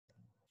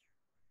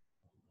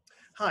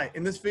Hi,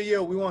 in this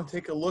video, we want to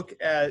take a look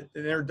at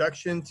an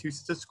introduction to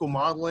statistical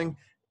modeling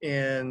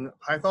in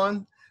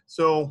Python.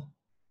 So,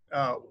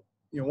 uh,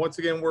 once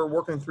again, we're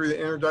working through the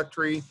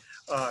introductory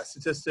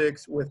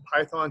statistics with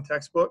Python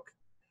textbook,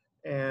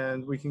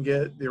 and we can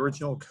get the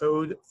original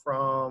code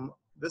from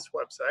this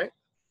website.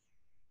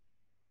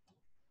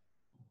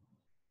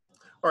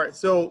 All right,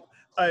 so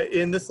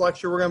in this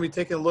lecture, we're going to be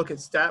taking a look at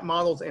stat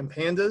models and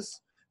pandas.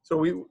 So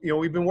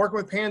we've been working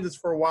with pandas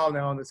for a while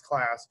now in this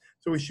class,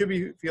 so we should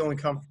be feeling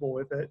comfortable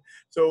with it.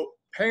 So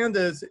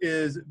pandas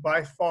is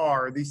by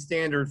far the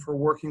standard for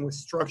working with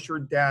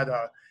structured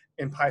data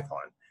in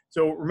Python.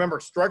 So remember,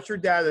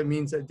 structured data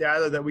means that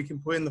data that we can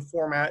put in the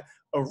format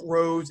of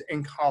rows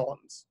and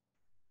columns.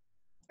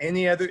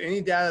 Any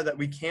data that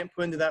we can't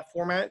put into that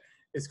format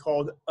is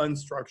called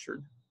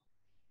unstructured.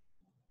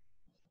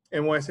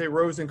 And when I say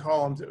rows and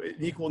columns, an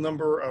equal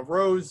number of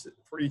rows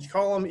for each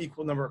column,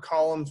 equal number of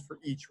columns for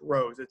each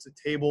rows. It's a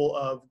table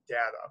of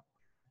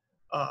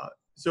data.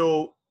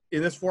 So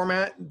in this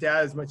format,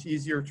 data is much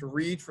easier to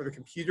read for the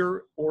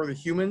computer or the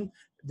human,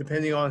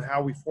 depending on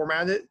how we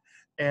format it.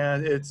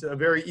 And it's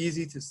very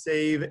easy to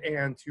save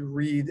and to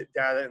read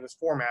data in this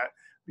format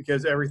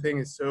because everything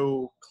is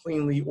so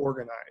cleanly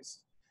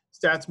organized.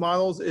 Stats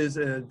models is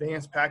an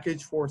advanced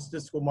package for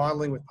statistical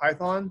modeling with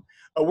Python.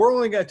 We're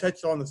only going to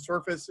touch on the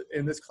surface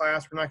in this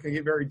class. We're not going to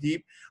get very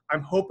deep.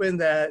 I'm hoping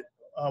that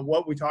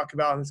what we talk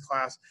about in this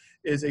class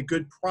is a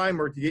good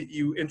primer to get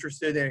you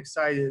interested and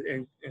excited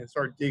and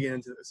start digging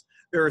into this.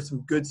 There is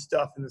some good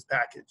stuff in this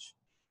package.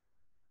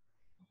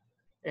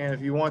 And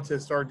if you want to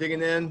start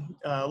digging in,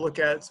 look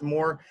at some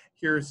more,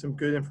 here's some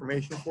good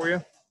information for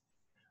you.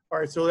 All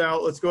right, so now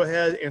let's go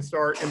ahead and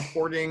start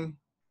importing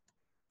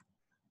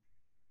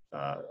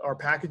our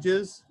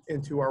packages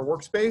into our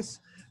workspace.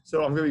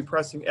 So I'm going to be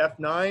pressing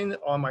F9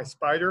 on my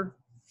spider.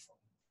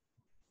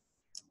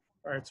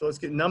 All right, so let's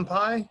get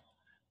NumPy,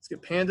 let's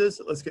get pandas,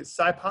 let's get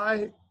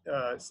SciPy,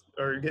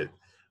 or get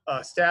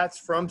stats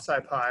from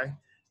SciPy,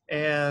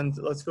 and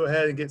let's go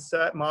ahead and get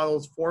stat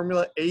models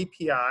formula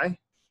API,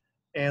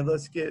 and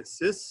let's get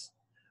sys.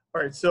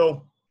 All right,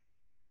 so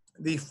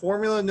the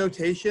formula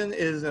notation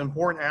is an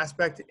important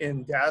aspect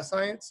in data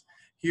science.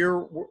 Here,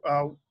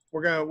 what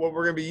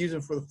we're going to be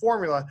using for the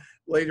formula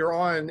later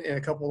on in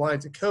a couple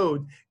lines of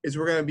code is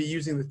we're going to be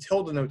using the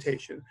tilde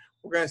notation.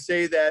 We're going to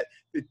say that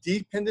the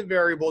dependent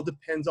variable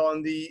depends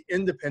on the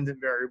independent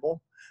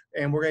variable,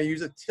 and we're going to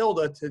use a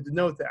tilde to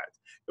denote that.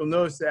 You'll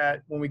notice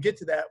that when we get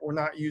to that, we're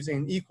not using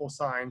an equal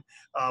sign.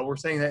 We're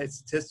saying that it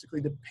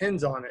statistically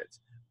depends on it.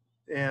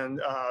 And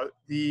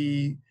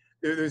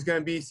there's going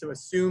to be some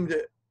assumed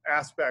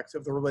aspects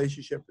of the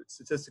relationship,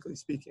 statistically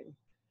speaking.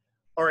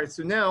 All right,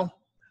 so now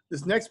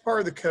this next part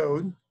of the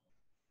code,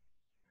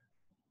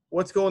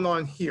 what's going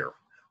on here?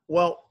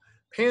 Well,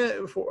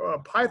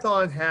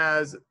 Python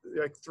has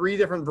like 3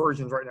 different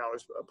versions right now.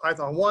 There's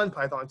Python 1,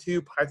 Python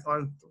 2,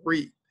 Python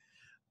 3.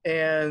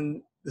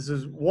 And this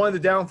is one of the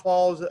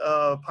downfalls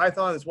of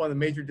Python. It's one of the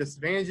major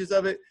disadvantages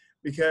of it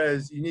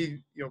because you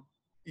need,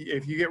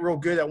 if you get real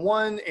good at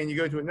one and you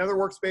go to another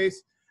workspace,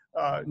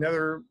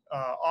 another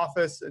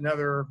office,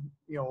 another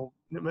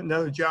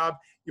job,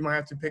 you might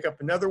have to pick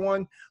up another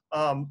one.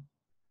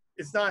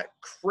 It's not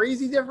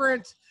crazy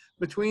different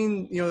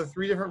between the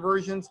 3 different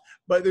versions,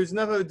 but there's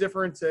enough of a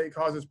difference that it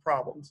causes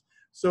problems.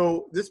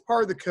 So this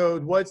part of the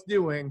code, what it's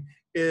doing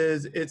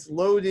is it's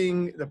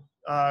loading the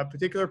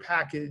particular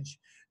package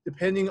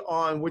depending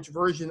on which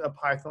version of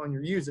Python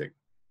you're using.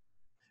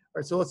 All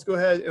right, so let's go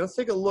ahead and let's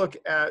take a look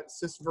at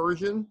sys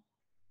version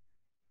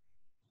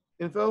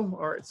info.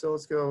 All right, so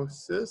let's go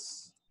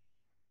sys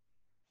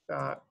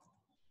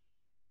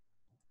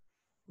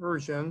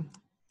version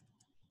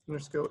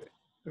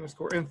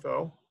underscore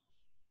info.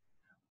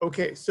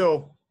 Okay,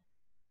 so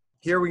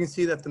here we can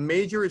see that the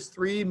major is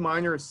 3,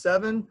 minor is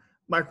 7,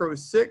 micro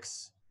is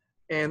 6,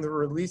 and the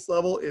release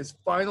level is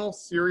final,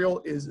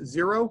 serial is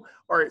 0.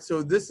 All right,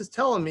 so this is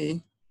telling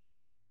me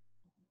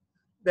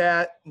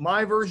that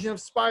my version of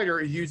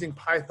Spider is using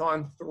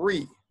Python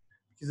 3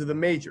 because of the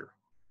major.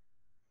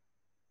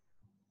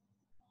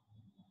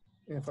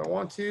 And if I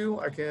want to,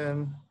 I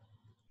can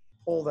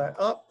pull that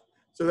up.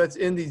 So that's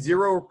in the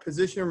 0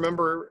 position.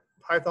 Remember,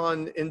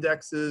 Python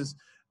indexes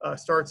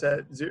starts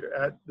at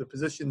the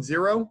position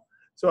 0.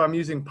 So I'm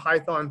using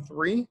Python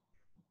 3.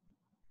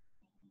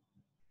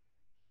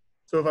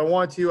 So if I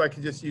want to, I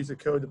can just use the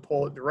code to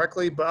pull it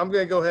directly. But I'm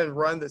going to go ahead and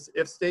run this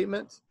if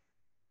statement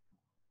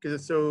because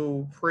it's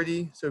so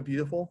pretty, so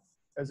beautiful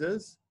as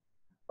is.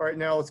 All right,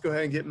 now let's go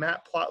ahead and get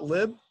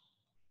matplotlib.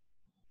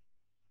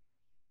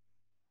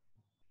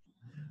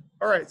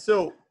 All right,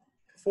 so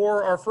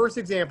for our first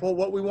example,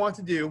 what we want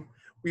to do,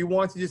 we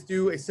want to just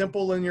do a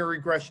simple linear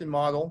regression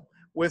model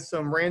with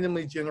some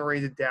randomly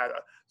generated data.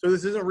 So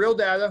this isn't real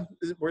data.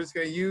 We're just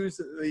going to use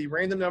the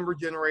random number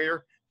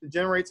generator to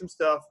generate some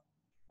stuff.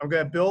 I'm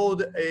going to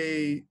build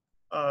a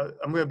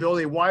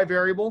Y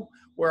variable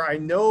where I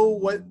know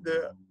what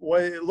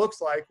it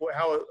looks like,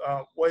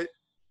 what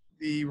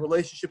the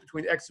relationship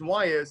between X and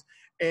Y is,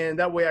 and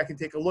that way I can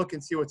take a look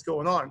and see what's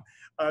going on.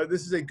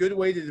 This is a good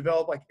way to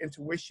develop like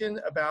intuition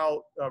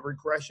about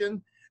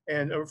regression,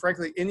 and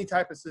frankly, any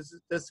type of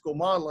statistical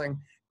modeling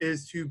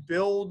is to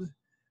build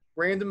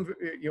random,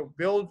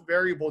 build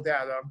variable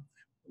data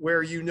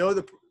where you know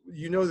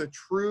the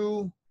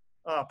true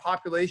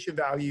population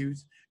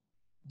values,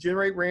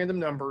 generate random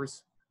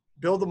numbers,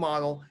 build a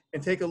model,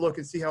 and take a look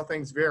and see how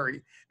things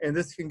vary. And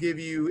this can give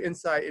you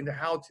insight into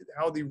how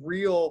the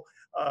real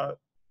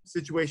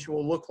situation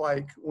will look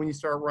like when you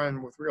start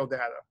running with real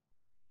data.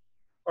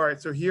 All right,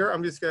 so here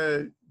I'm just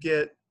going to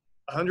get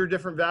 100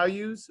 different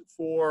values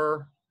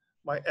for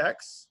my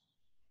X.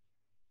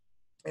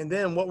 And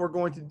then what we're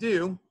going to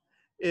do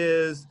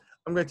is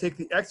I'm going to take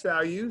the X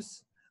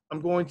values, I'm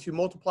going to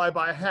multiply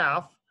by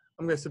half,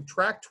 I'm going to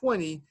subtract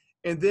 20,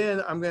 and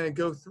then I'm going to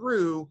go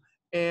through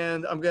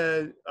and I'm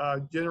going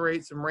to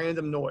generate some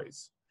random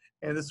noise.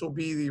 And this will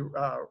be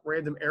the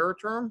random error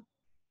term.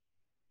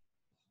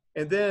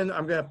 And then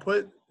I'm going to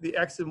put the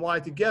X and Y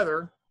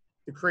together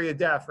to create a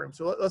data frame.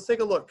 So let's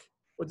take a look.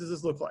 What does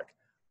this look like?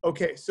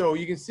 Okay, so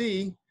you can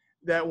see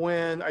that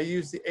when I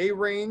use the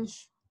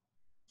arange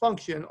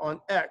function on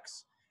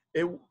X,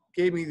 it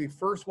gave me the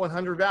first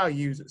 100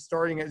 values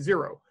starting at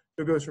 0.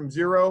 So it goes from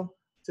 0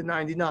 to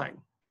 99.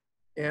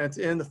 And it's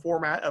in the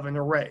format of an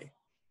array.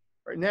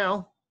 Right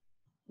now,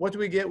 what do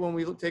we get when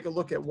we take a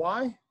look at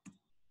Y?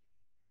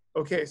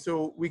 Okay,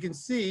 so we can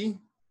see,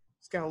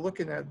 just kind of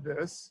looking at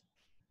this,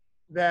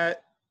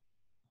 that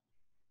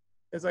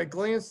as I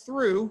glance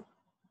through,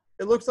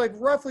 it looks like,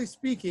 roughly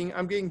speaking,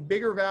 I'm getting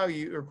bigger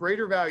value or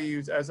greater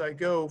values as I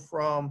go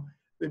from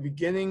the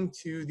beginning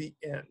to the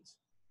end.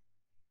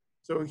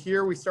 So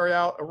here we start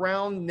out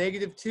around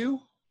 -2,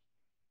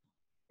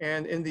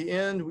 and in the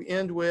end, we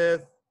end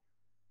with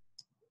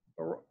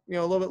a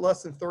little bit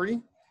less than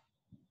 30.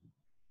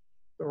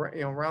 So,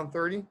 around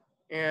 30.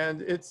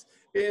 And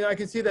I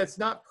can see that's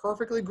not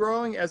perfectly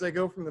growing as I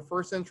go from the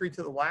first entry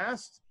to the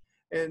last.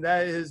 And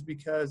that is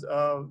because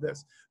of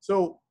this.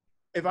 So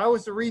if I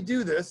was to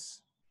redo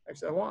this,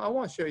 actually, I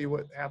want to show you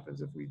what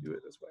happens if we do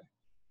it this way.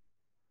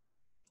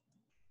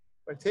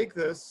 If I take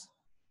this,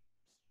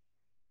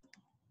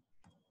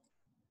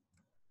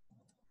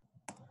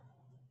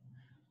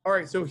 all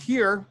right, so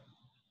here,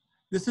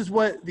 this is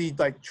what the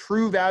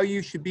true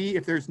value should be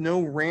if there's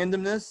no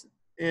randomness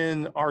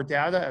in our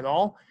data at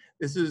all.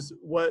 This is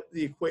what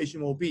the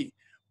equation will be.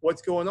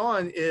 What's going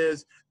on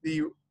is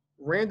the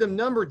random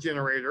number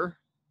generator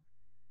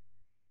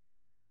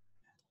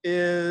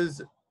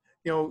is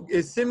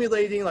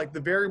simulating like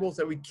the variables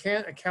that we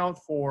can't account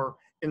for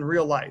in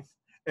real life.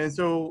 And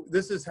so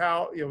this is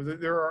how,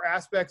 there are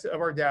aspects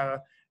of our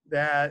data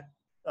that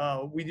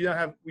we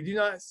do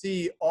not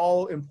see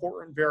all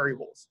important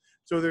variables.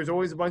 So there's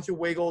always a bunch of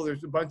wiggle,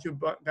 there's a bunch of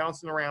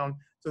bouncing around.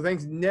 So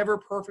things never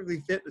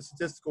perfectly fit the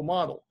statistical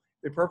model.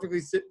 They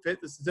perfectly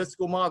fit the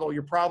statistical model,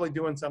 you're probably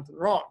doing something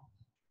wrong.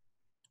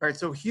 All right,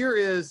 so here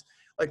is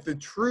like the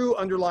true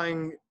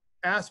underlying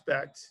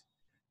aspect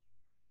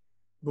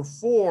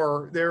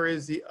before there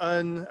is the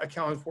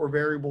unaccounted for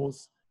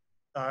variables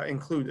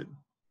included.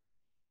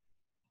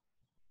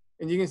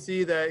 And you can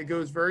see that it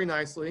goes very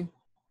nicely,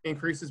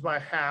 increases by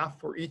half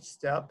for each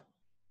step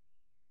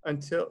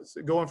until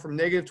going from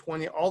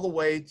 -20 all the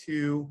way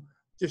to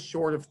just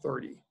short of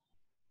 30.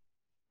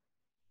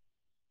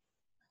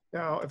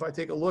 Now, if I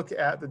take a look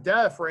at the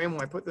data frame,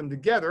 when I put them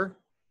together,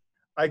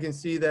 I can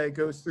see that it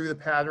goes through the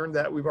pattern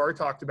that we've already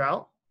talked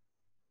about.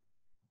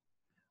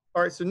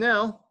 All right, so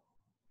now,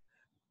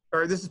 all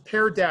right, this is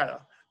paired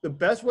data. The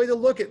best way to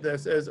look at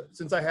this is,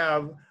 since I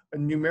have a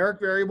numeric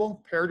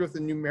variable paired with a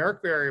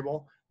numeric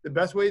variable, the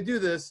best way to do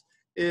this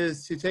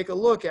is to take a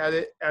look at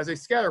it as a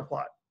scatter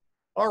plot.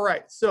 All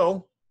right,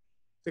 so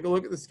take a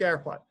look at the scatter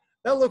plot.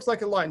 That looks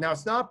like a line. Now,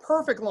 it's not a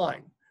perfect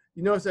line.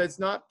 You notice that it's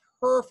not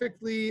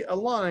perfectly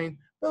aligned,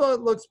 but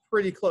it looks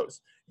pretty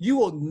close. You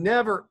will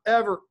never,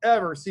 ever,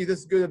 ever see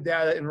this good of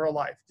data in real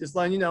life. Just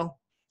letting you know,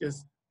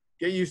 just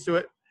get used to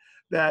it,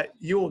 that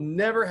you will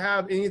never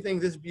have anything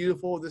this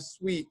beautiful, this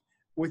sweet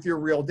with your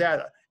real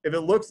data. If it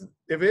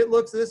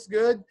looks this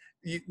good,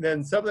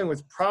 then something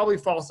was probably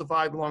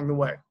falsified along the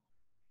way.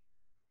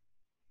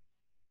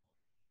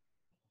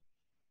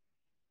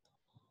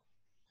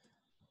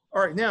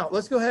 All right, now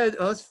let's go ahead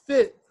and let's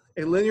fit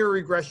a linear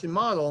regression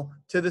model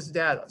to this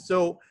data.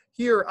 So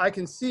here I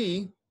can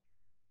see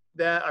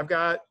that I've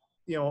got,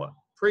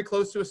 pretty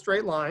close to a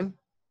straight line.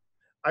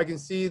 I can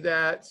see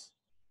that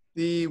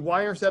the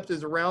y-intercept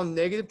is around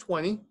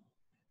 -20,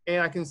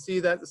 and I can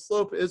see that the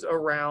slope is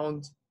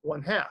around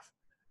 1/2.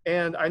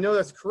 And I know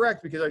that's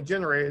correct because I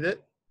generated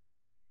it.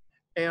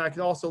 And I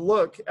can also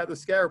look at the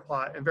scatter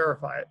plot and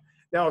verify it.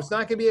 Now, it's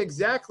not going to be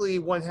exactly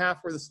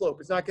 1/2 for the slope.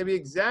 It's not going to be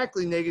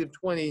exactly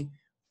 -20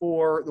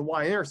 for the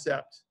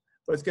y-intercept,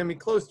 but it's going to be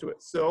close to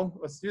it. So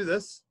let's do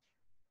this.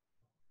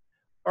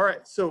 All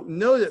right, so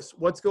notice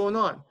what's going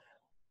on.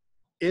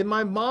 In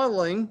my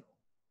modeling,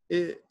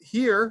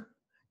 here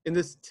in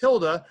this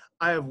tilde,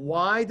 I have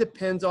y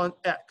depends on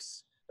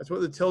x. That's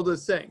what the tilde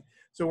is saying.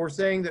 So we're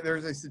saying that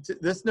there's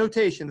this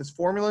notation, this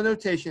formula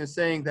notation is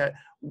saying that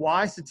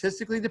Y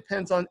statistically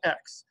depends on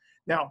X.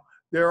 Now,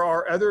 there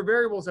are other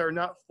variables that are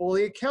not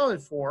fully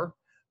accounted for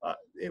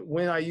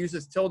when I use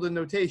this tilde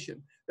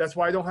notation. That's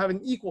why I don't have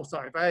an equal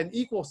sign. If I had an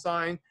equal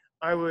sign,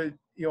 I would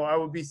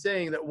be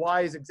saying that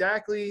Y is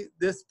exactly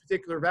this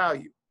particular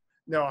value.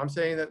 No, I'm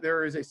saying that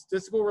there is a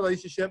statistical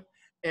relationship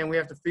and we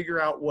have to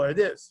figure out what it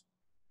is.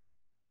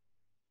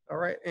 All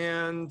right,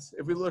 and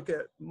if we look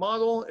at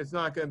model, it's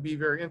not going to be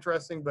very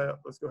interesting, but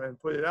let's go ahead and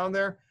put it down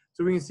there.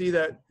 So we can see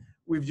that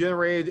we've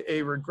generated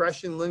a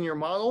regression linear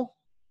model.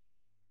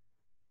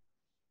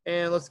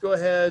 And let's go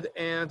ahead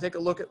and take a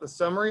look at the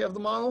summary of the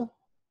model.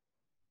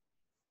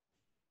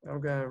 I'm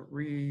going to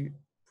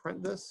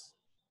reprint this.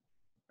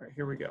 All right,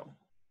 here we go.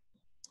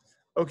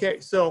 Okay,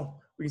 so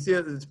we can see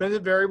that the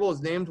dependent variable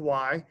is named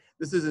Y.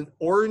 This is an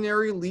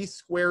ordinary least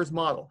squares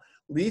model.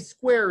 Least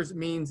squares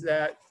means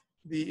that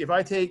if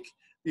I take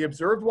the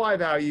observed Y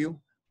value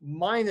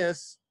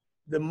minus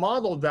the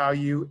modeled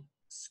value,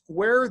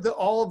 square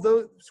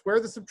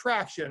the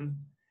subtraction,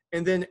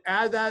 and then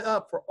add that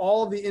up for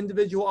all of the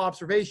individual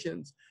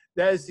observations,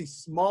 that is the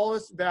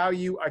smallest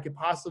value I could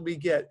possibly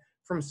get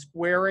from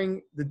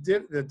squaring the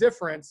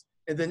difference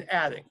and then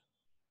adding.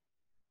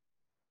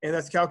 And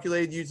that's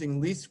calculated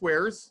using least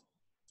squares.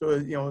 So,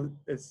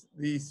 it's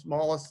the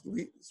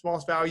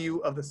smallest value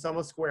of the sum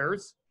of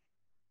squares.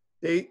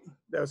 Date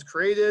that was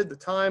created, the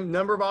time,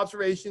 number of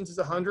observations is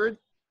 100.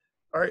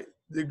 All right,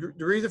 the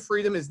degrees of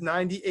freedom is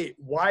 98.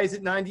 Why is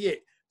it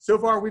 98? So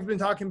far, we've been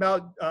talking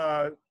about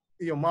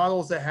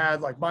models that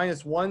had like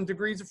 -1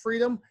 degrees of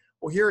freedom.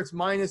 Well, here it's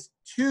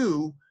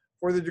 -2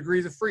 for the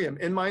degrees of freedom,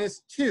 and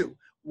 -2.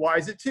 Why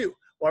is it 2?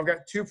 Well, I've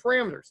got two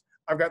parameters.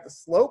 I've got the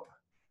slope,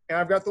 and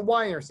I've got the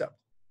y-intercept.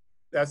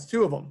 That's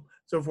two of them.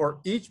 So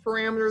for each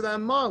parameter that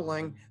I'm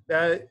modeling,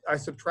 that I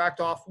subtract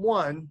off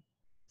 1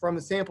 from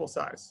the sample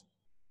size.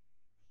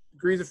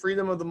 Degrees of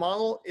freedom of the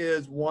model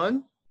is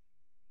 1,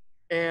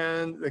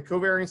 and the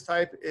covariance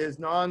type is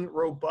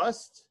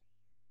non-robust.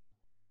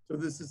 So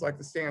this is like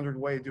the standard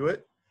way to do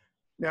it.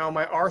 Now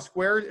my R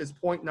squared is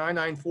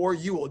 0.994.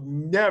 You will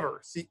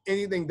never see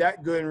anything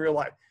that good in real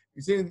life.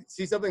 If you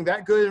see something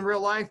that good in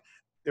real life,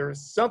 there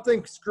is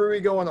something screwy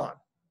going on.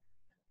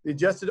 The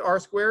adjusted R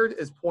squared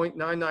is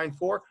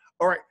 0.994.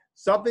 All right,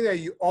 something that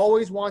you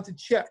always want to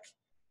check.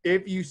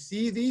 If you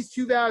see these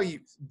two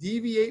values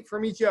deviate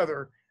from each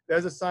other,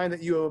 that's a sign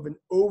that you have an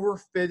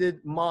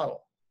overfitted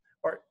model.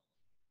 All right,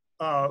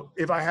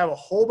 if I have a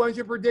whole bunch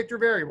of predictor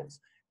variables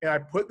and I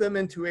put them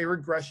into a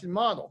regression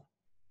model,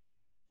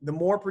 the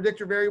more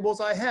predictor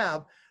variables I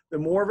have, the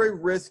more of a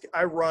risk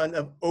I run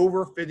of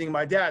overfitting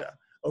my data.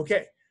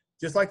 Okay,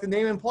 just like the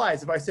name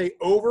implies, if I say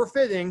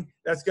overfitting,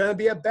 that's going to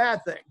be a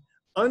bad thing.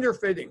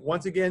 Underfitting,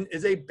 once again,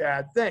 is a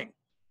bad thing.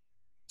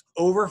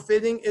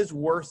 Overfitting is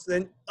worse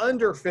than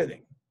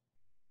underfitting.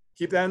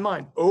 Keep that in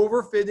mind.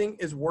 Overfitting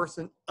is worse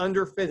than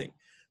underfitting.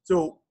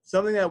 So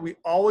something that we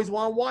always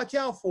want to watch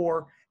out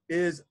for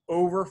is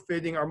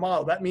overfitting our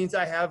model. That means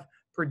I have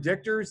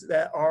predictors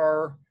that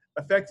are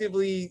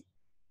effectively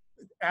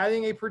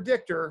adding a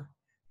predictor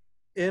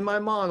in my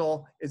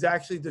model is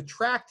actually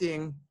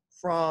detracting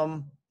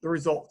from the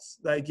results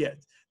that I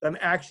get. I'm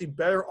actually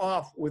better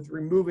off with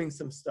removing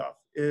some stuff,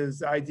 is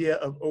the idea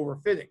of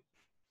overfitting.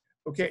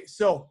 Okay,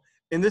 so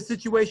in this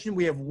situation,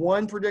 we have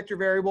one predictor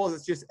variable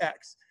that's just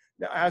X.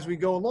 Now, as we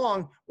go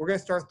along, we're going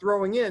to start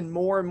throwing in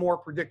more and more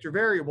predictor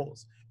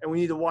variables, and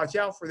we need to watch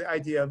out for the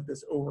idea of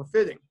this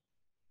overfitting.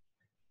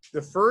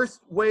 The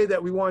first way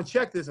that we want to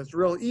check this, it's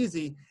real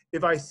easy.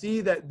 If I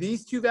see that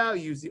these two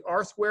values, the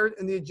R squared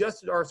and the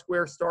adjusted R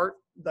squared, start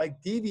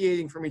like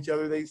deviating from each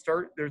other,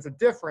 there's a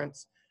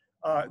difference,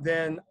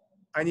 then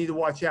I need to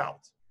watch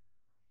out.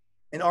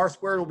 And R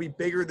squared will be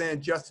bigger than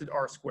adjusted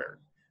R squared.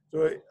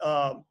 So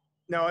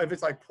now if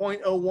it's like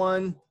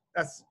 0.01,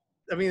 that's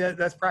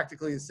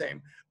practically the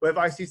same. But if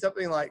I see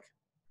something like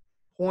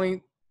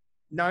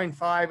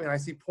 0.95 and I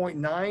see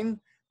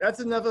 0.9, that's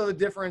enough of a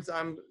difference.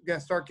 I'm going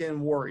to start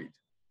getting worried.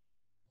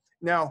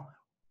 Now,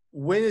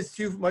 when is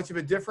too much of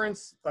a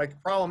difference like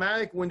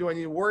problematic? When do I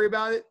need to worry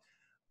about it?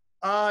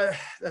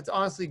 That's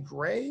honestly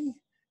gray,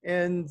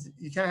 and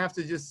you kind of have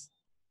to just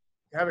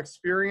have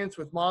experience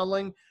with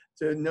modeling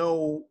to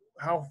know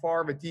how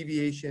far of a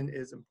deviation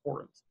is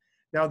important.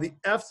 Now, the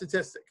F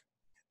statistic.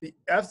 The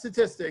F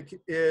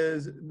statistic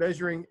is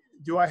measuring,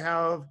 do I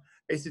have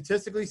a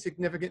statistically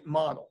significant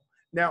model?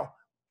 Now,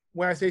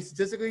 when I say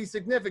statistically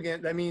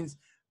significant, that means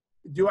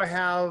do I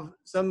have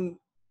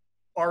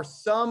are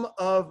some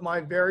of my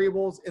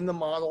variables in the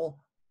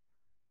model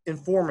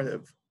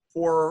informative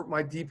for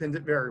my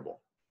dependent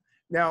variable?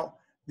 Now,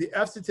 the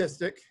F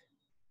statistic,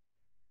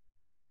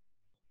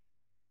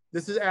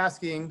 this is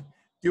asking,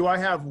 do I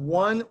have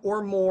one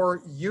or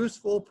more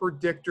useful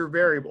predictor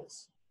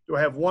variables? Do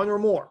I have one or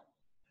more?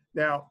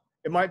 Now,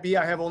 it might be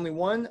I have only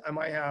one. I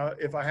might have,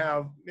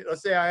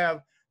 let's say I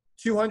have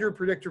 200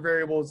 predictor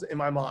variables in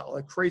my model,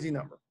 a crazy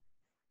number,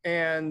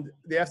 and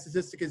the F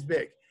statistic is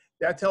big.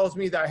 That tells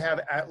me that I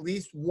have at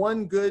least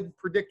one good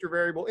predictor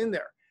variable in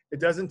there. It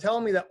doesn't tell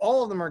me that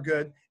all of them are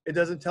good. It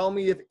doesn't tell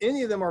me if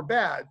any of them are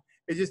bad.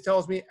 It just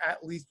tells me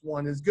at least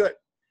one is good.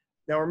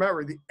 Now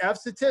remember, the F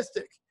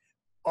statistic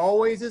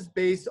always is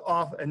based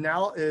off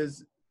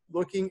is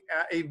looking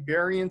at a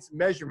variance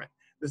measurement.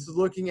 This is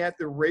looking at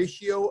the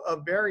ratio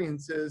of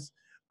variances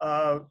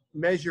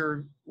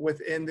measured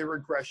within the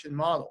regression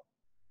model.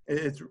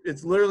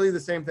 It's literally the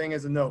same thing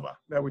as ANOVA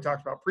that we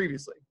talked about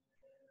previously.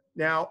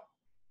 Now,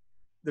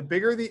 the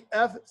bigger the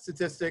F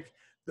statistic,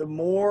 the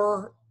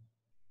more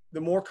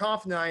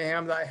confident I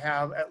am that I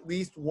have at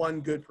least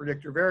one good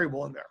predictor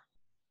variable in there.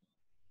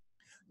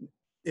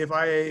 If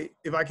I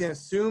can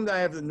assume that I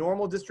have the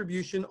normal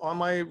distribution on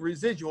my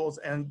residuals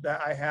and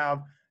that I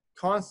have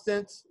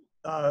constant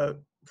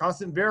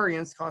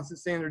variance, constant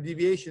standard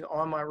deviation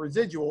on my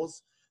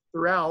residuals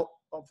throughout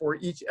for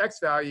each X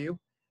value,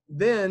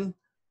 then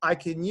I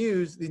can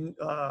use the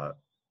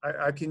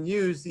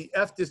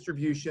F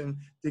distribution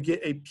to get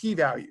a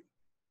p-value.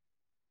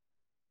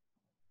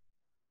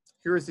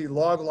 Here is the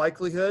log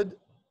likelihood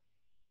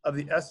of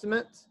the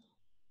estimate.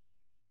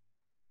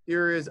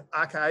 Here is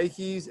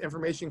Akaiki's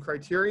information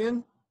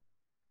criterion.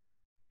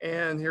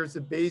 And here's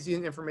the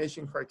Bayesian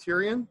information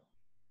criterion.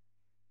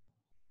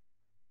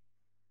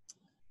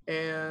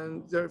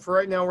 And for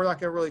right now, we're not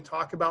going to really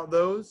talk about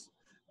those.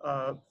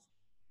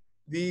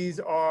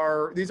 These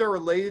are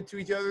related to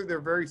each other.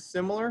 They're very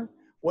similar.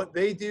 What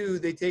they do,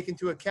 they take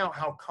into account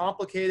how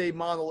complicated a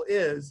model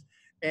is,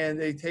 and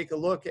they take a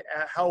look at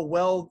how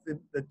well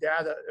the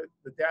data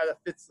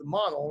fits the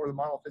model, or the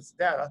model fits the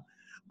data,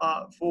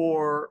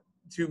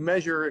 to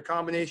measure a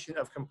combination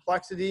of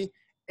complexity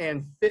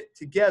and fit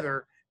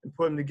together and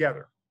put them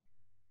together.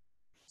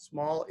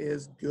 Small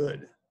is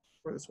good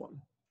for this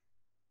one.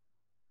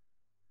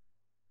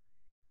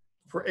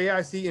 For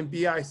AIC and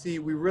BIC,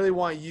 we really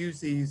want to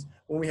use these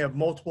when we have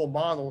multiple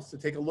models to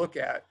take a look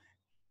at.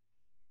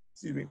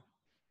 Excuse me.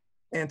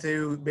 And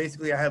to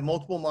basically, I have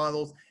multiple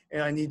models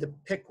and I need to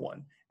pick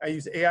one. I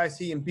use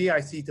AIC and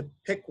BIC to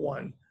pick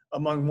one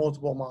among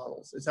multiple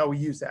models. Is how we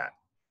use that.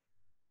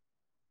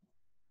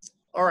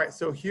 All right,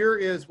 so here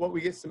is what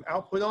we get some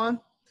output on.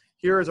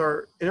 Here is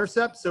our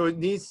intercept. So it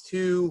needs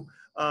to,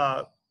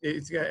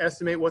 it's going to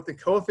estimate what the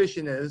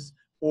coefficient is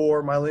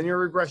for my linear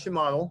regression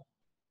model.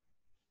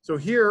 So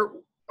here,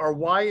 our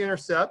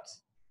y-intercept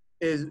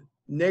is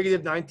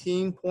negative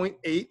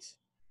 19.8,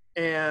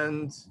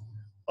 and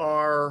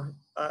our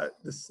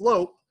the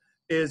slope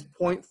is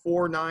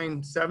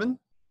 0.497.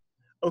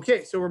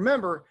 Okay, so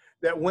remember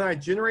that when I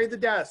generate the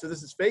data, so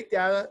this is fake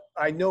data,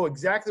 I know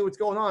exactly what's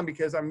going on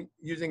because I'm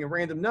using a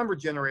random number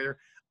generator.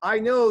 I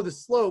know the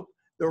slope,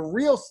 the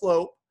real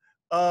slope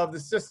of the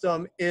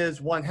system is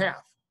 1/2.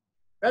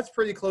 That's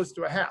pretty close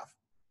to 1/2.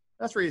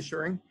 That's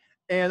reassuring.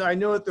 And I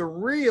know that the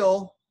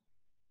real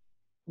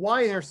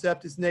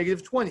y-intercept is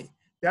negative 20.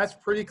 That's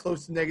pretty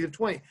close to negative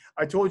 20.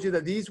 I told you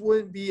that these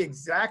wouldn't be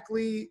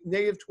exactly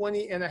negative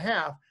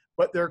 20.5,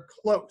 but they're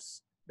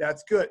close.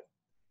 That's good.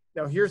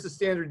 Now here's the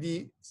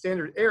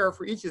standard error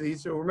for each of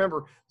these. So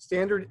remember,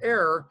 standard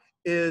error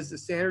is the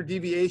standard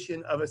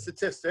deviation of a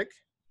statistic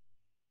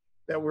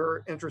that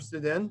we're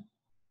interested in.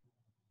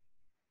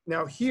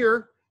 Now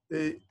here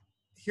is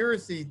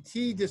the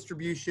t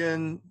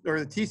distribution, or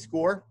the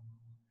t-score.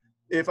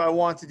 If I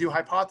want to do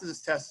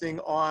hypothesis testing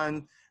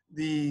on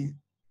the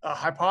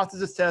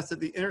hypothesis test that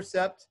the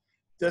intercept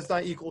does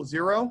not equal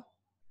 0,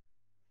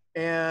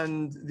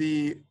 and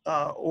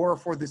or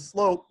for the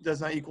slope does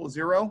not equal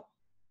 0.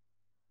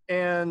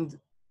 And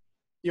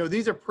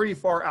these are pretty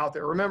far out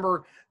there.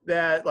 Remember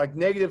that like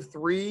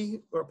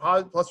 -3 or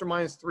plus or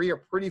minus 3 are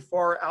pretty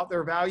far out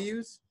there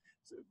values.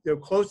 So,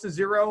 close to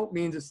 0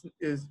 means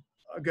is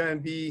going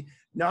to be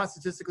not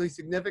statistically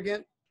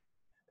significant,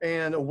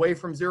 and away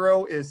from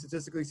 0 is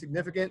statistically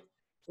significant.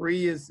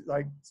 3 is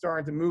like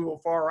starting to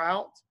move far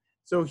out.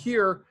 So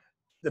here,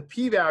 the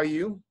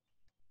p-value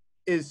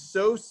is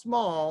so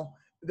small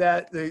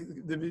that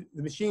the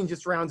machine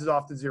just rounds it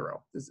off to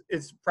 0.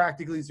 It's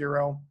practically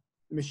 0.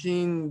 The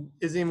machine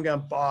isn't even going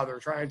to bother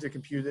trying to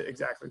compute it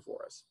exactly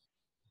for us.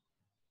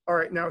 All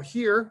right, now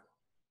here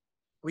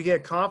we get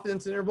a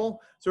confidence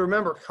interval. So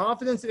remember,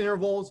 confidence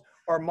intervals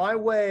are my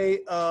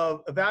way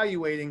of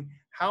evaluating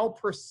how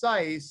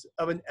precise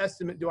of an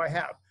estimate do I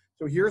have.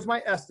 So here's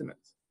my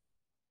estimate.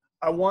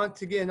 I want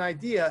to get an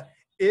idea,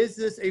 is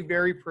this a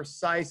very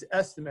precise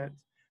estimate?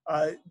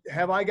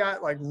 Have I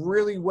got like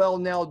really well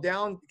nailed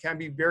down? Can I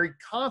be very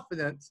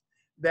confident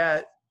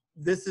that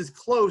this is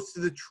close to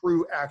the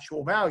true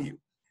actual value?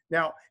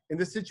 Now, in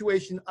this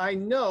situation, I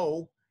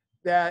know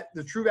that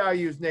the true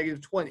value is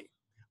 -20.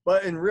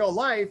 But in real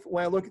life,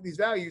 when I look at these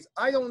values,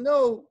 I don't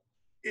know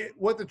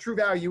what the true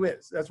value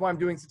is. That's why I'm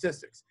doing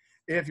statistics.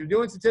 If you're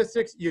doing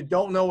statistics, you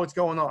don't know what's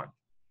going on.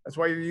 That's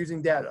why you're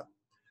using data.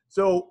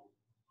 So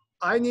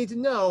I need to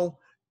know,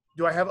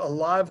 do I have a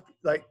lot of,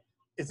 like,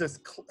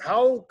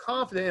 how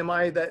confident am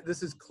I that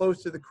this is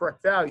close to the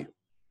correct value?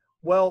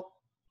 Well,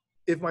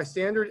 if my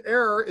standard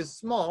error is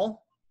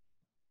small,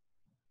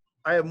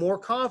 I have more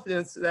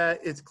confidence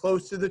that it's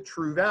close to the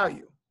true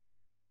value.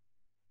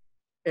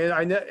 And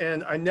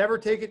I never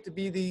take it to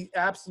be the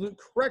absolute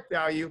correct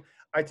value.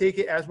 I take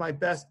it as my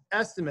best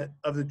estimate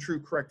of the true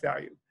correct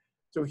value.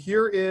 So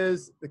here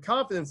is the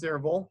confidence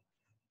interval.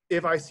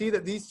 if I see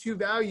that these two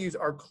values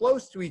are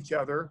close to each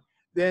other,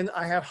 then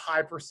I have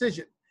high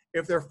precision.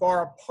 If they're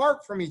far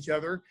apart from each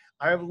other,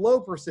 I have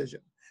low precision.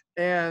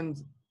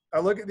 And I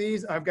look at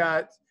these, I've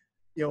got,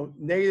 you know,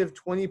 negative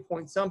 20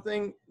 point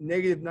something,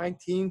 negative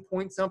 19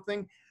 point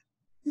something.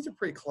 These are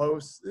pretty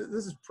close.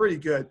 This is pretty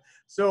good.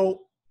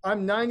 So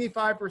I'm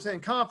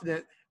 95%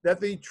 confident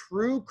that the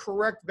true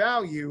correct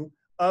value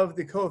of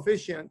the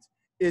coefficient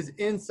is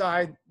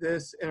inside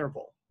this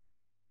interval.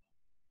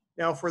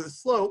 Now for the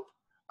slope,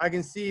 I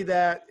can see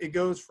that it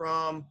goes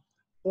from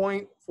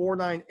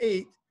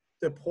 0.498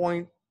 to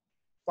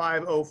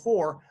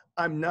 0.504.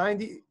 I'm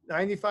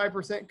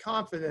 95%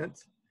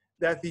 confident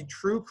that the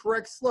true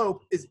correct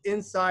slope is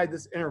inside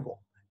this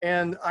interval.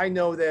 And I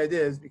know that it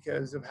is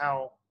because of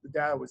how the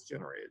data was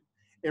generated.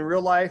 In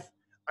real life,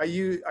 I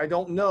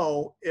don't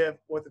know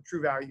what the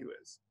true value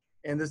is.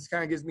 And this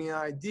kind of gives me an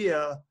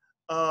idea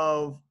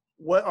of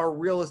what are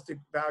realistic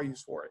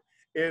values for it.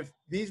 If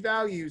these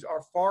values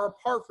are far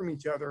apart from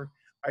each other,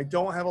 I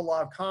don't have a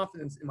lot of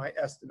confidence in my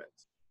estimate.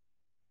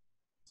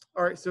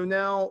 All right, so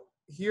now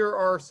here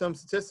are some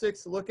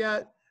statistics to look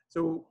at.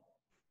 So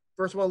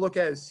first one to look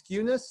at is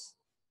skewness.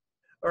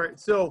 All right,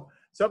 so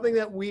something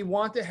that we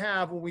want to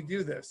have when we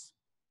do this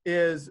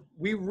is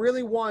we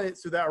really want it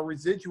so that our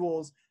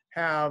residuals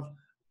have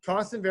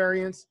constant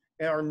variance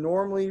and are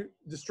normally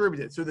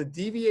distributed. So the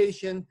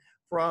deviation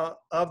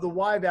of the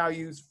y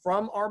values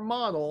from our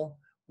model,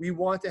 we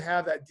want to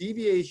have that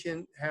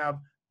deviation have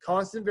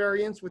constant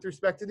variance with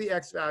respect to the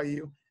x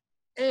value,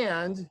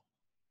 and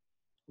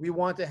we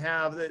want to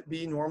have that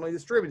be normally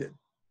distributed.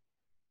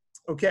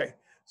 Okay,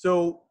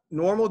 so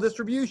normal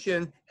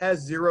distribution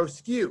has zero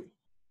skew.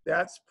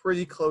 That's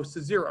pretty close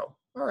to zero.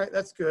 All right,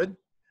 that's good.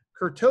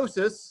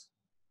 Kurtosis.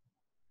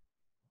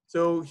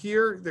 So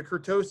here, the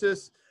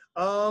kurtosis,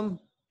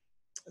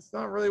 it's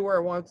not really where I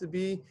want it to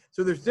be.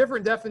 So there's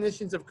different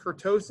definitions of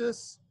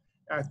kurtosis.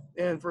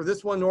 And for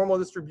this one, normal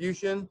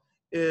distribution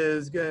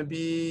is going to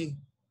be,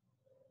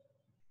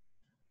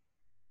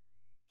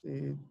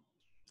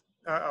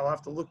 I'll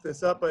have to look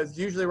this up, but it's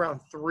usually around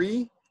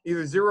 3,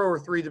 either 0 or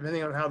 3,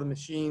 depending on how the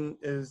machine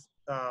is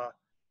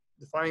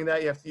defining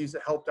that. You have to use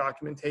the help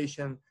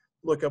documentation,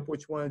 look up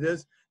which one it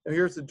is. Now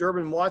here's the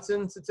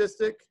Durbin-Watson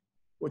statistic,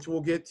 which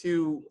we'll get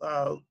to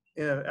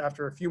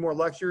after a few more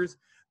lectures.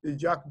 The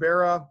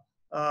Jacques-Barra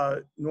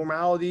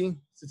normality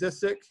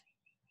statistic,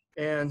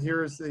 and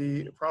here's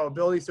the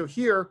probability. So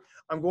here,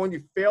 I'm going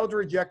to fail to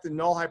reject the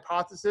null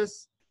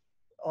hypothesis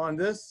on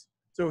this.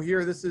 So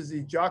here, this is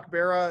the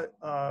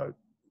Jacques-Barra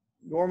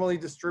normally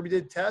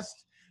distributed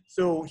test.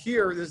 So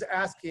here, this is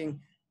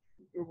asking,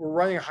 we're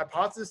running a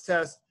hypothesis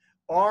test.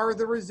 Are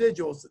the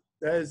residuals,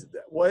 that is,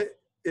 what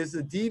is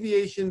the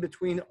deviation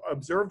between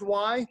observed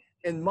y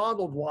and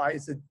modeled y?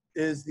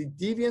 Is the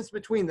deviance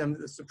between them,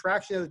 the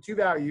subtraction of the two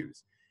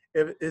values,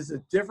 is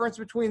the difference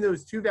between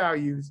those two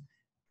values,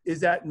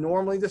 is that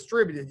normally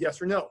distributed, yes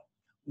or no?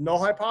 Null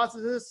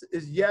hypothesis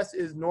is yes,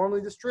 it is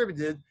normally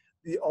distributed.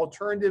 The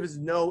alternative is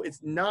no,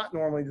 it's not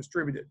normally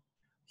distributed.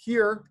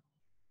 Here,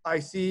 I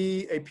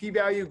see a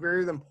p-value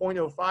greater than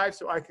 0.05,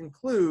 so I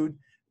conclude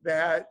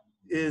that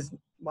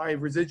my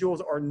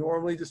residuals are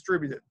normally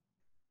distributed.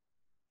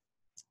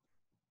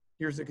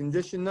 Here's the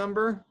condition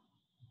number.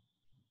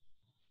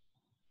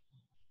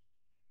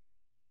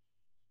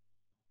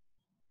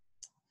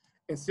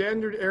 And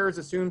standard errors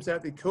assumes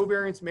that the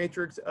covariance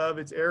matrix of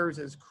its errors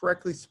is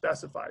correctly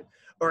specified.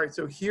 All right,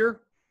 so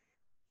here,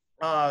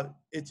 that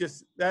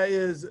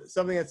is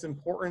something that's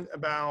important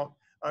about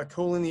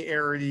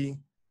collinearity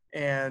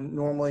and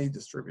normally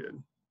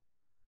distributed.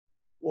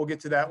 We'll get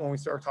to that when we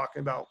start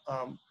talking about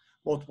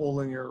multiple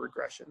linear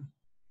regression.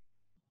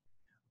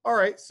 All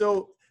right,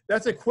 so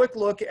that's a quick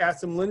look at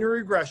some linear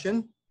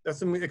regression. That's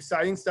some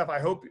exciting stuff. I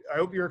hope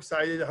you're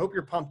excited. I hope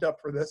you're pumped up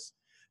for this.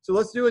 So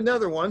let's do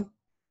another one.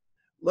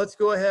 Let's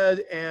go ahead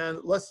and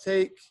let's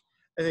take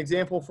an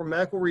example from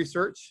medical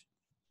research.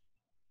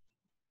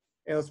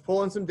 And let's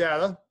pull in some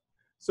data.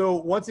 So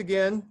once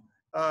again,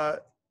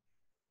 what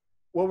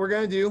we're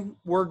going to do,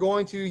 we're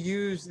going to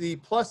use the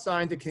plus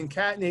sign to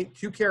concatenate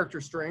two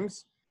character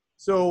strings.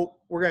 So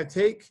we're going to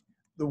take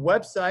the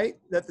website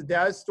that the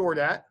data is stored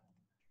at.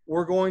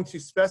 We're going to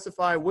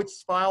specify which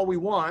file we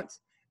want,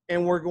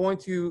 and we're going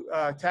to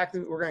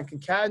we're going to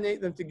concatenate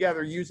them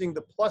together using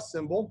the plus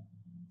symbol.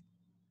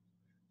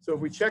 So if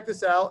we check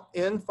this out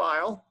in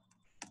file,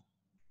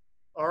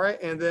 all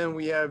right, and then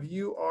we have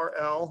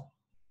URL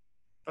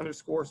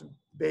underscore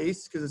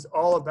base, because it's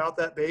all about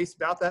that base,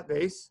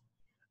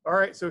 All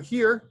right, so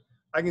here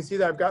I can see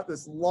that I've got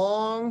this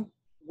long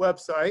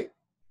website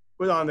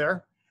put on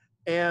there,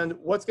 and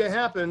what's going to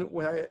happen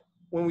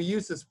when we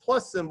use this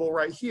plus symbol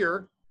right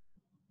here,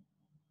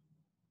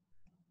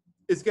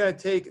 it's going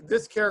to take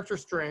this character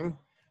string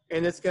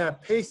and it's going to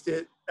paste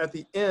it at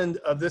the end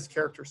of this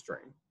character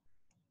string.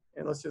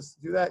 And let's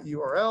just do that,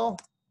 URL.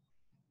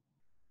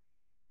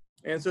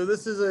 And so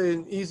this is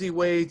an easy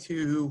way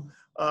to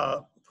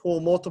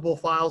pull multiple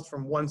files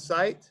from one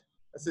site.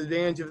 That's the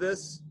advantage of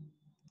this.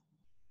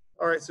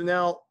 All right, so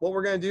now what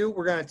we're going to do,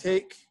 we're going to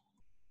take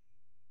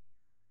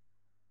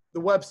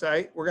the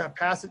website. We're going to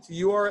pass it to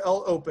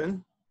URL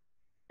open,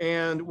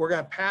 and we're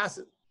going to pass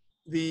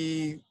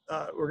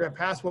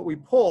what we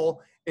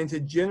pull into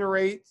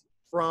generate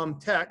from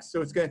text.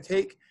 So it's going to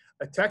take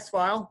a text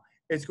file.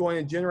 It's going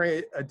to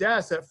generate a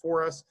data set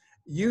for us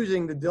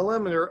using the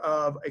delimiter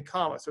of a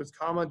comma. So it's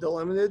comma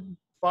delimited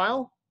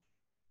file.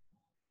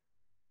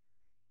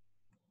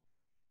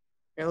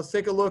 And let's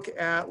take a look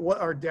at what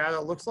our data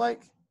looks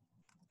like.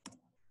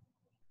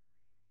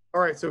 All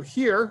right, so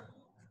here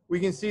we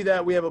can see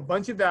that we have a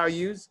bunch of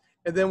values,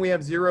 and then we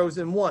have zeros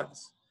and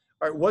ones.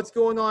 All right, what's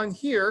going on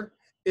here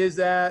is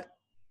that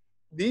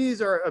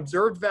these are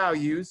observed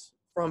values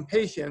from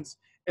patients,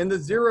 and the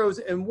zeros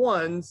and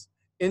ones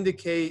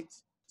indicate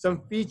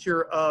some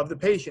feature of the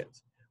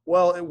patient.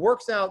 Well, it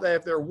works out that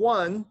if they're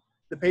 1,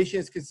 the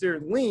patient is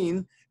considered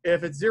lean.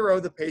 If it's 0,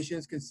 the patient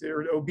is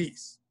considered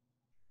obese.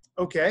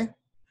 Okay,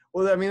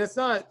 well, I mean, it's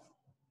not a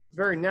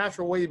very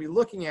natural way to be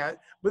looking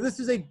at, but this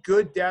is a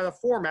good data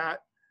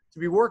format to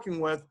be working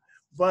with.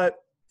 But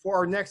for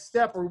our next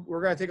step,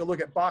 we're going to take a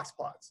look at box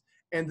plots.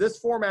 And this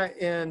format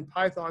in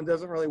Python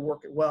doesn't really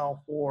work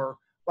well for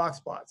box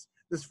plots.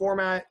 This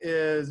format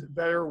is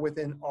better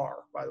within R,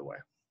 by the way.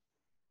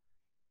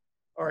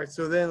 All right,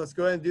 so then let's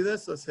go ahead and do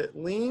this. Let's hit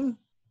lean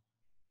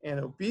and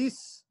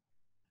obese.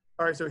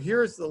 All right, so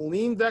here's the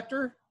lean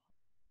vector.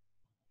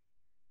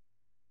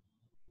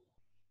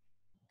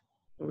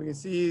 And we can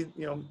see,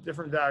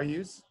 different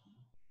values.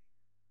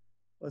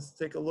 Let's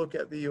take a look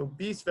at the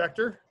obese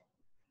vector.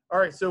 All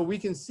right, so we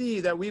can see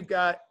that we've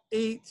got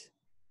 8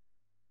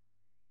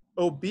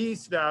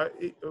 obese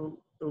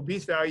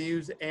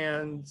values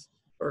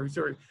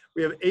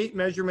we have 8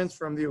 measurements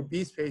from the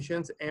obese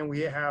patients, and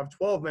we have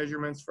 12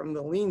 measurements from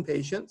the lean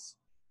patients.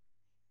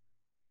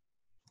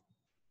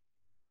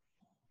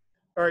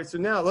 All right, so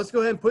now let's go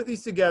ahead and put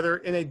these together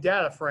in a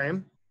data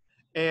frame.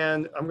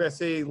 And I'm going to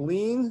say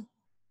lean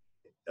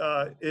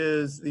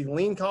is the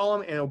lean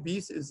column and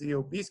obese is the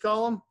obese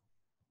column.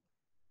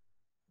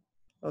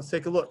 Let's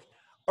take a look.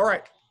 All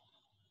right,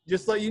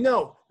 just to let you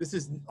know, this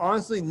is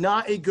honestly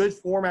not a good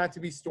format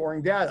to be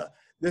storing data.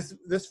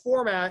 This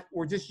format,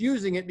 we're just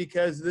using it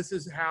because this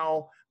is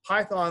how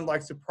Python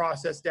likes to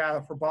process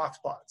data for box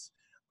plots.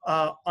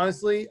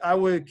 Honestly, I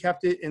would have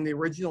kept it in the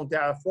original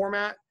data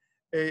format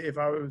if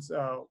I was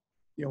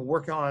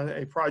working on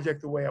a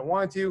project the way I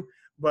wanted to,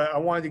 but I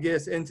wanted to get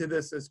us into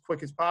this as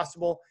quick as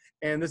possible.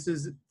 And this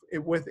is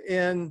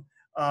within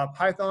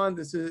Python.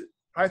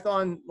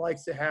 Python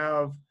likes to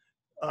have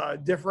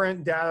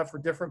different data for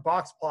different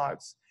box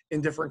plots in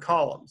different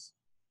columns.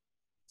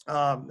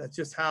 That's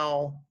just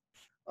how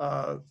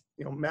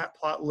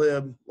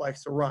matplotlib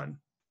likes to run.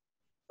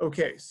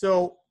 Okay,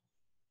 so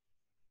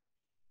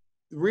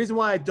the reason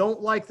why I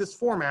don't like this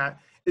format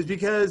is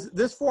because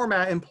this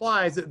format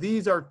implies that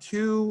these are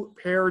 2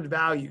 paired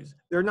values.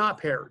 They're not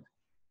paired.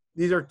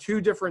 These are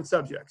 2 different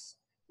subjects.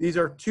 These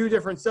are 2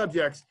 different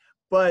subjects,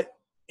 but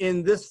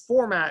in this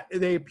format,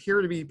 they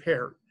appear to be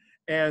paired.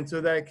 And so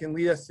that can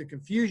lead us to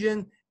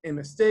confusion and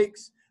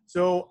mistakes.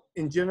 So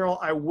in general,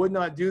 I would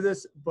not do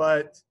this,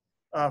 but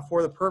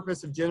for the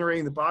purpose of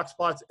generating the box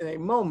plots in a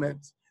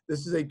moment,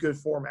 this is a good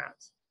format.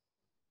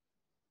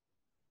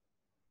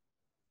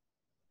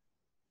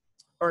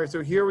 All right,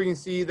 so here we can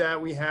see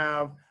that we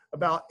have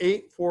about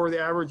 8 for the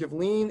average of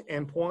lean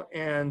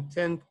and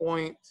 10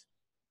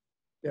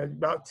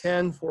 about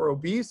 10 for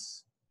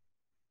obese.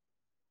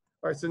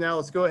 All right, so now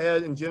let's go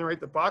ahead and generate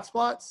the box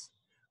plots.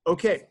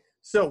 Okay,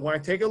 so when I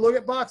take a look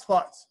at box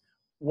plots,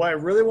 what I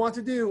really want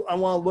to do, I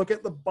want to look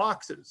at the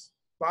boxes.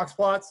 Box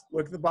plots,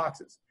 look at the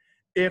boxes.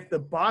 If the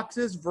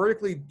boxes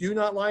vertically do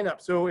not line up,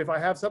 so if I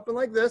have something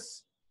like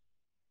this,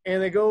 and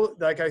they go,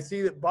 like I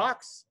see a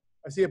box,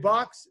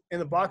 and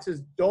the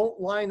boxes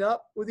don't line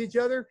up with each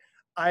other,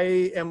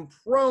 I am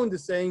prone to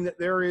saying that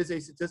there is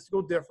a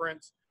statistical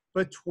difference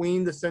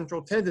between the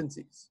central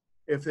tendencies.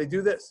 If they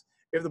do this,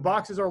 if the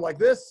boxes are like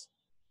this,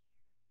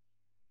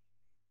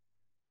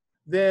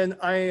 then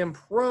I am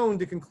prone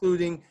to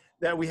concluding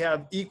that we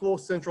have equal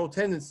central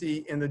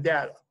tendency in the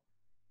data.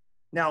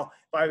 Now,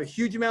 if I have a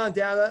huge amount of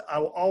data, I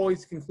will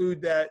always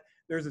conclude that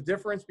there's a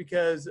difference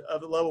because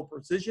of the level of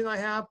precision I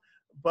have,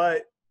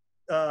 but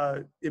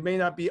it may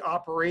not be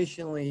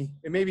operationally,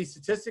 it may be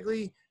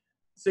statistically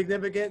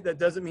significant. That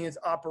doesn't mean it's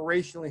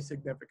operationally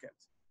significant.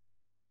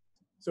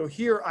 So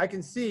here I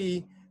can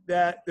see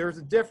that there's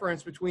a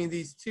difference between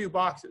these 2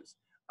 boxes.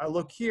 I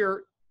look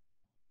here,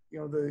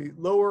 the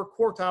lower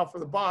quartile for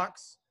the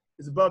box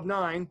is above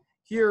 9.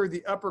 Here,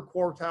 the upper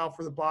quartile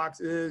for the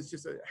box is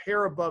just a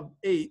hair above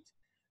 8.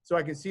 So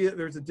I can see that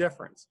there's a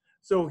difference.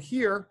 So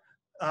here,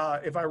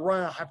 if I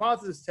run a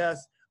hypothesis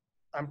test,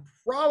 I'm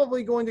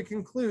probably going to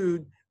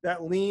conclude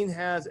that lean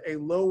has a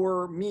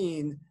lower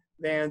mean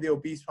than the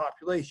obese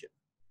population.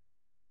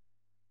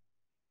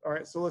 All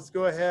right, so let's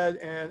go ahead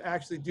and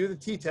actually do the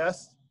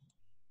t-test.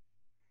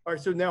 All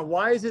right, so now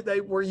why is it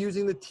that we're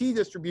using the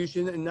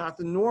t-distribution and not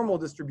the normal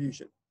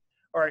distribution?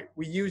 All right,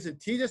 we use a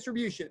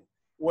t-distribution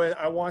when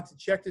I want to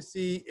check to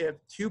see if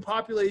 2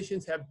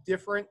 populations have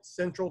different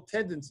central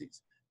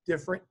tendencies,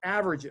 different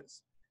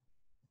averages.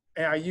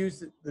 and I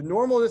use the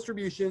normal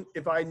distribution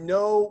if I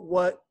know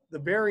what the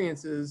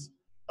variances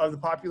of the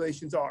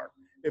populations are.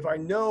 If I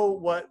know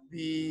what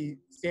the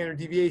standard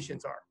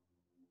deviations are,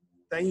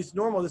 then I use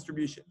normal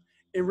distribution.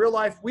 In real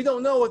life, we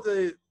don't know what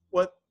the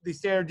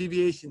standard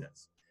deviation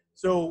is.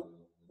 So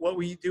what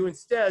we do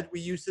instead,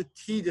 we use the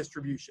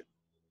t-distribution.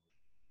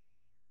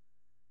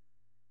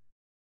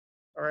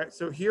 All right,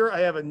 so here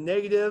I have a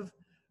negative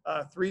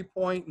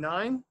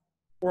 3.9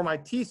 for my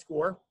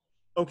t-score.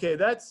 Okay,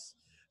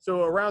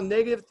 so around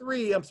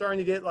 -3, I'm starting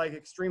to get like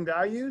extreme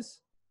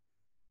values,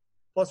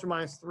 plus or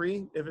minus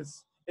 3. If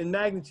it's in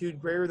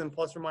magnitude greater than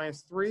plus or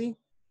minus 3,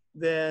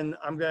 then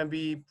I'm going to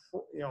be,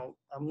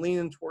 I'm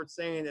leaning towards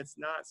saying it's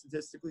not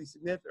statistically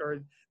significant, or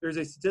there's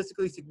a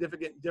statistically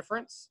significant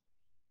difference.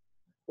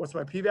 What's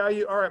my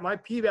p-value? All right, my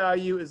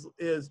p-value is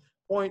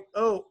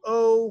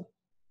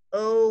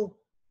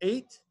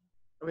 0.0008.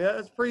 I mean,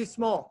 that's pretty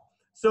small.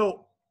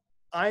 So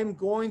I'm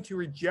going to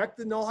reject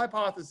the null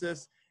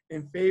hypothesis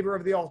in favor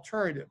of the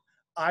alternative.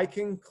 I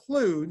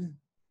conclude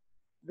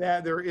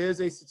that there is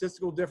a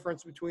statistical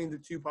difference between the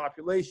two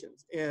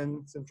populations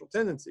in central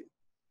tendency.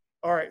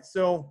 All right,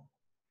 so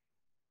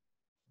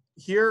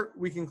here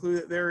we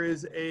conclude that there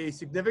is a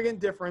significant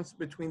difference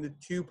between the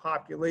two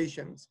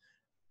populations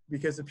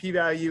because the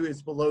p-value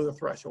is below the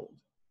threshold.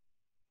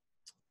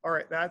 All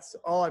right, that's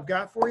all I've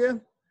got for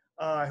you.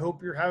 I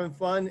hope you're having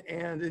fun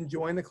and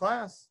enjoying the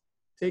class.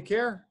 Take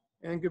care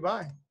and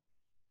goodbye.